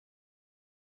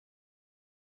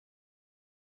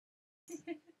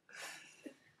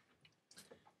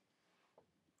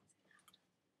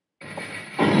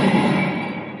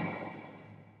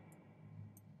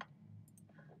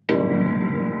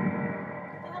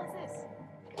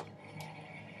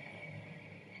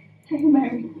Hail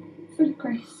Mary, full of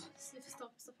grace.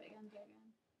 Stop it again, do it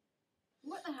again.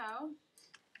 What the hell?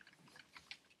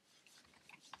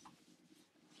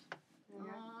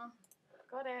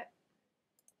 Got it.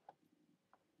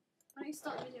 Why don't you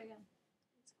start the video again?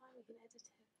 It's fine, we can edit it.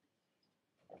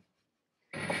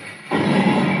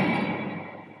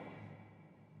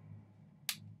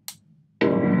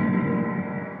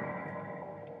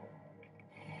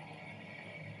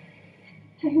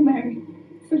 Hail Mary,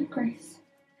 full of grace.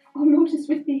 Our Lord is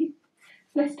with thee.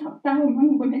 Blessed art thou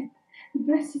among women, and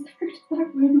blessed is the fruit of thy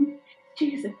womb,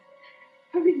 Jesus.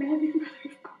 Holy Mary, Mother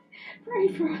of God, pray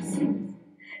for us sinners,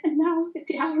 and now at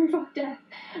the hour of our death.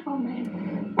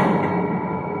 Amen.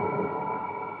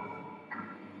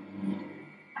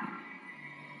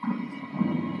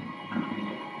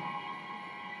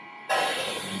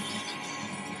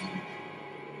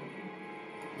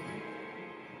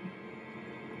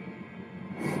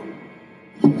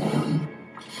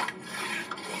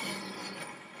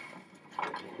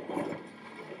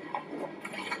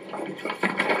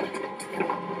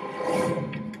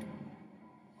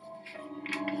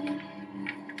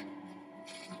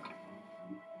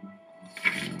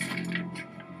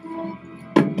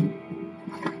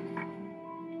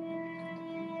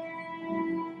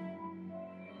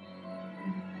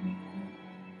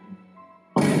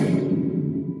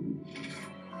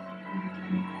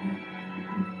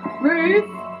 Ruth?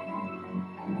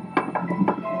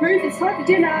 Ruth, it's time for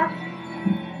dinner.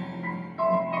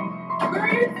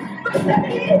 Ruth, let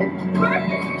me in.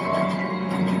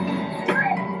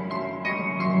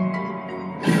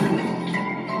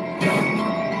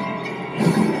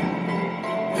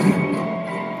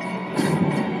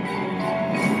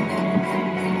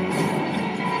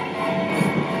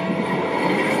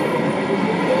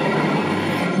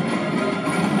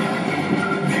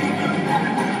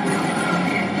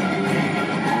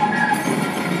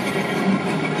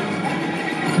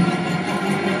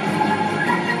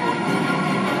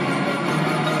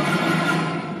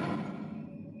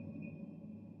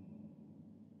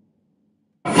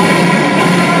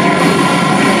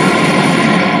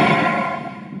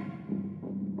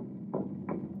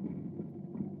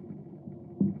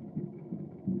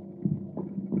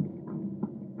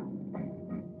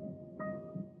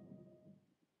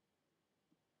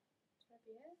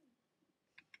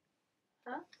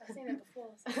 Huh? I've seen it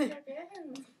before. So you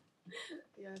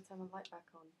want to turn the light back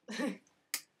on. Okay.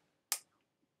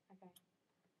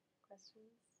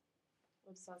 Questions?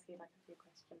 We'll just ask you like a few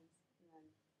questions and then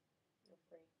you're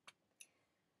free.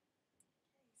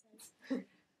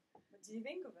 What do you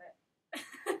think of it?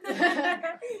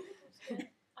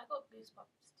 I got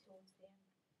goosebumps towards the end.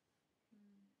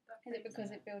 Is it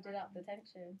because it builded up the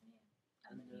tension? Yeah.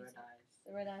 And the red eyes.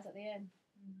 The red eyes at the end.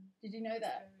 Did you know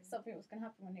that something was going to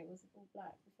happen when it was all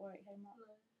black before it came up?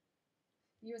 No.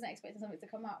 You wasn't expecting something to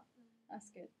come up. That's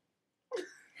good.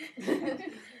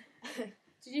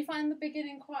 Did you find the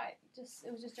beginning quite just?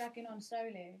 It was just dragging on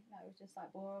slowly. Like it was just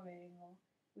like boring, or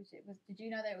was it was? Did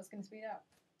you know that it was going to speed up?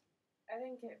 I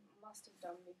think it must have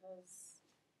done because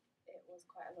it was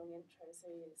quite a long intro, so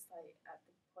it's like at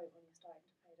the point when you're starting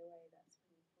to fade away, that's when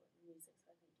you put the music,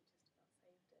 so I think you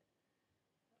just about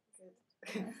saved it.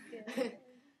 Good. That's good.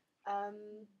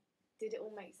 Did it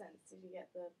all make sense? Did you get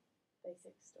the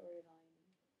basic storyline?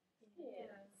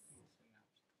 Yes.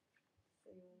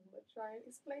 So you want to try and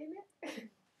explain it?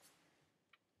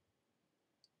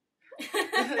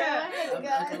 A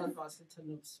girl invites her to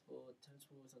love sport, turns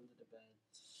towards under the bed.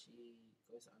 She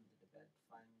goes under the bed,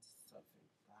 finds something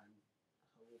behind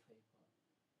her wallpaper.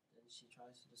 Then she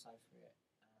tries to decipher it,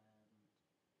 and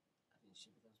I think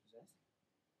she becomes possessed.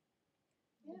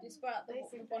 Did you sprout the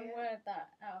basically, one yeah. word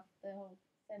that out of the whole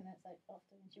sentence, like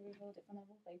after when she revealed it from the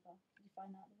wallpaper? Did you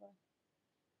find out the word?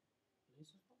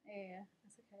 Lucifer? Yeah,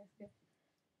 that's okay. That's good.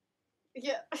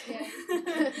 Yeah. Yeah.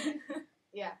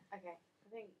 Yeah. Okay. I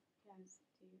think. Guys,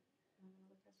 do you have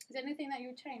another question? Is there anything that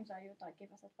you would change? Like you would like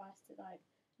give us advice to like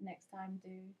next time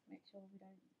make sure we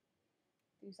don't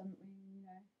do something. You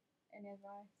know, any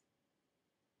advice?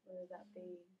 Whether that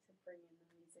be to bring in the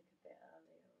music a bit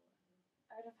earlier or whatever.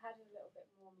 I would have had a little bit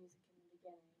more music in the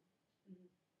beginning,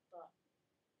 but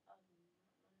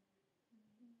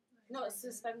not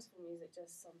suspenseful music,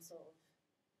 just some sort of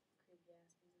creepy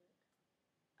ass music.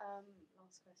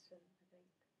 Last question, I think.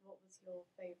 What was your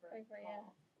favourite part Yeah.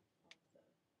 of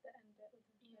The end bit with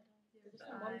the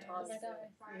red eyes. the Montage. Red eyes.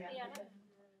 Yeah. Yeah.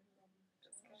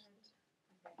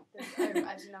 Okay.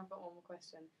 Actually, now I've got one more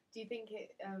question. Do you think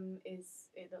it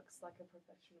it looks like a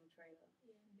professional trailer?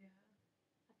 Yeah.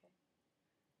 Okay.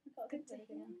 I've got a Good good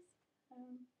to hear.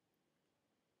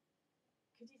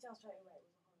 Could you tell straight away it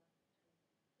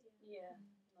was a horror? Yeah.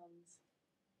 nuns.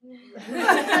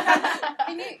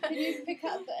 Can you pick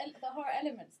up the horror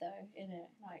elements though in it,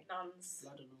 like Nuns.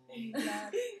 Blood and all.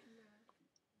 blood?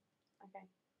 Okay.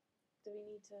 Do we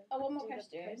need to? Oh, one more do the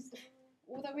question. poster?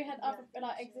 Although we had other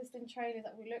like existing trailers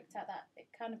that we looked at that it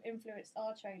kind of influenced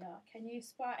our trailer, can you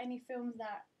spot any films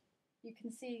that you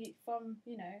can see from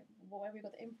where we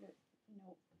got the influence,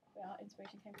 where our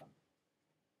inspiration came from?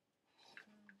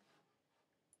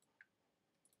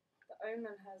 The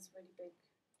Omen has really big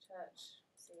church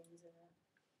scenes in it,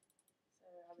 so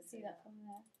I would See say that from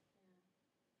there. Yeah.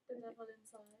 The devil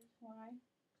inside. Why?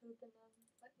 Because the nun,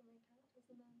 like the main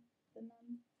character's a nun. The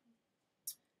nun.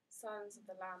 Silence of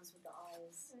the Lambs with the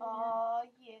eyes. Oh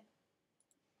yeah.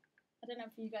 I don't know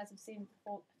if you guys have seen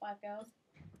Five Girls.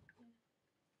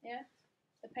 Yeah.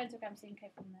 The pentagram scene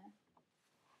came from there.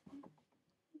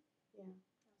 Yeah.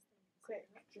 Quick,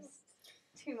 just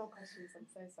 2 more questions. I'm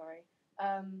so sorry.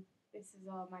 This is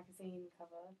our magazine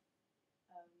cover.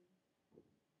 What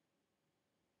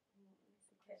was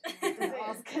the question I was gonna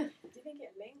ask? Do you think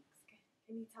it links?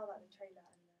 Can you tell that the trailer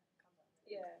and the cover?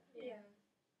 Yeah. Yeah.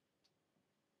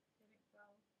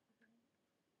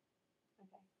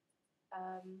 Okay.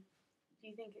 Do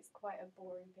you think it's quite a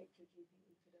boring picture? Do you think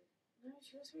we could have? No,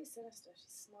 she was really sinister.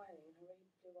 She's smiling, and her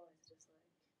really blue eyes are just like.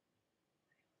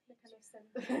 You're kind of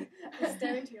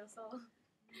staring into your soul.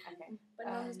 Okay.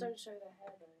 But nuns don't show their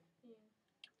hair though.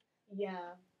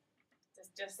 Yeah.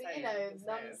 Just But saying. you know, just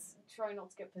nuns try not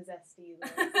to get possessed either.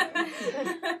 So.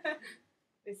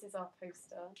 This is our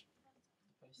poster.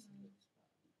 Poster looks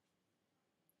bad.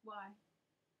 Why?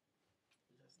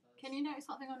 It just does. Can you notice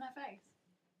something on her face?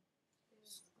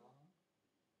 Scar? I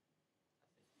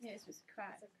think. Yeah, it's just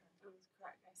cracked. It's a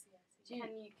crack. I see. Do you-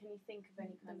 Can you think of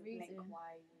any kind of link reason?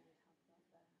 why we would have that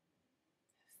there?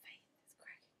 Her faith is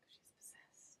cracking because she's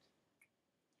possessed.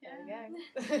 There we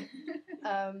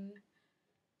go.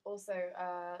 Also,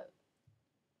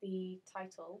 the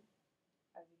title,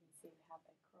 as you can see, we have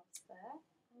a cross there.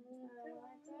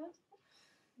 Highlighted.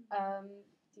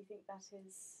 Do you think that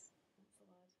is, what's the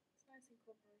word? It's nice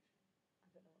incorporation.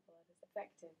 I don't know what the word is.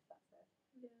 Effective, that's it.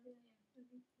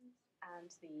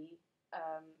 And the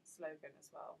slogan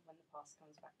as well, when the past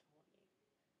comes back to haunt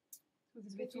you.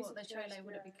 Because Good we use thought of the trailer chiaroscuro.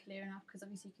 wouldn't be clear enough because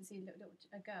obviously you can see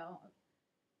a girl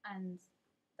and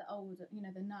the older,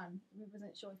 the nun. We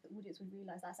wasn't sure if the audience would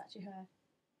realise that's actually her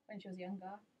when she was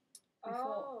younger. We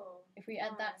thought if we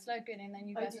add that slogan in, then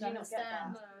you guys did would you not get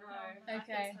understand. No.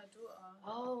 Okay. That's her daughter.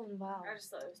 Oh, wow. I just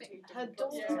thought it was two Her different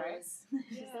plots, daughter. right?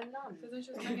 She's a nun. Because when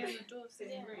she was banging on the door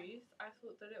saying Ruth, I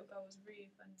thought the little girl was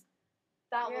Ruth and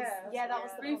That was, that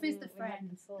was the Ruth is the problem we had friend,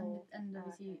 before. and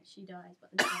obviously okay. she dies, but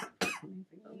there's coming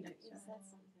through, but we don't You show. said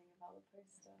something about the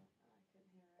poster. I couldn't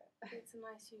hear it. It's a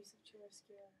nice use of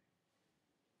chiaroscuro.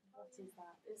 What is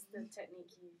that? It's the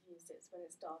technique you've used. It's when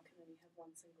it's dark and then you have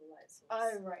one single light source.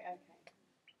 Oh, right, okay.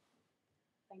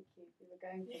 Thank you. We were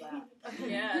going for that.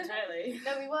 Yeah, totally.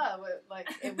 No, we were. Like,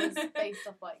 it was based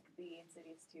off like the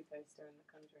Insidious 2 poster and the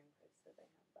Conjuring poster. They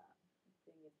have that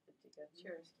thing with the jigger.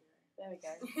 Chiaroscuro. There we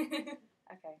go.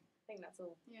 Okay, I think that's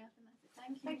all. Yeah, I think that's it.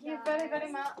 Thank you. Thank you very,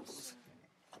 very much.